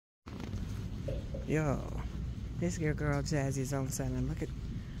Yo, this your girl Jazzy's on selling.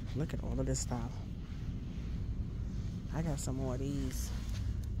 Look at all of this stuff. I got some more of these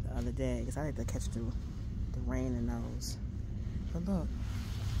the other day because I like to catch the rain in those. But look,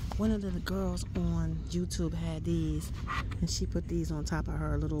 one of the girls on YouTube had these, and she put these on top of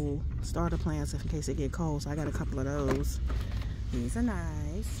her little starter plants in case it get cold. So I got a couple of those. These are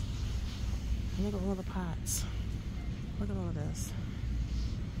nice. Look at all the pots. Look at all of this.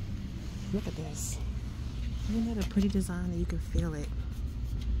 Look at this. Isn't that a pretty design that you can feel it?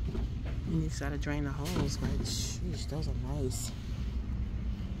 And you just gotta drain the holes, but sheesh, those are nice.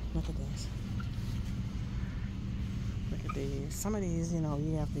 Look at this. Look at these. Some of these, you know,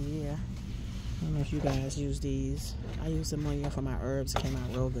 year after year. I don't know if you guys use these. I used them one year for my herbs. It came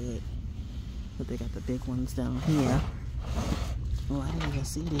out real good. But they got the big ones down here. Oh, I didn't even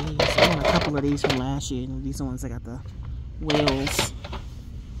see these. I got a couple of these from last year. And these are the ones that got the wheels.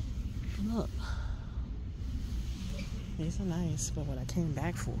 Look. These are nice, but what I came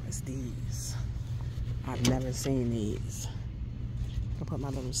back for is these. I've never seen these. I'll put my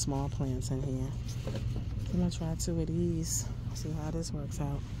little small plants in here. I'm gonna try 2 of these. See how this works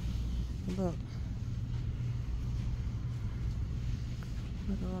out. Look.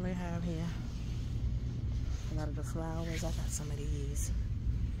 Look at all they have here. A lot of the flowers. I got some of these.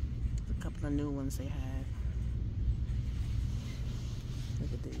 A couple of new ones they had.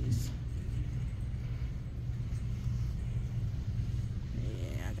 Look at these.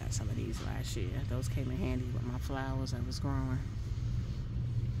 Yeah, I got some of these last year. Those came in handy with my flowers I was growing.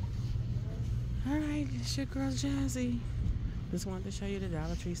 Alright, it's your girl Jazzy. Just wanted to show you the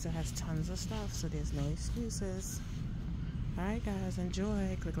Dollar Tree still has tons of stuff, so there's no excuses. Alright guys,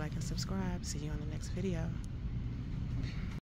 enjoy. Click like and subscribe. See you on the next video.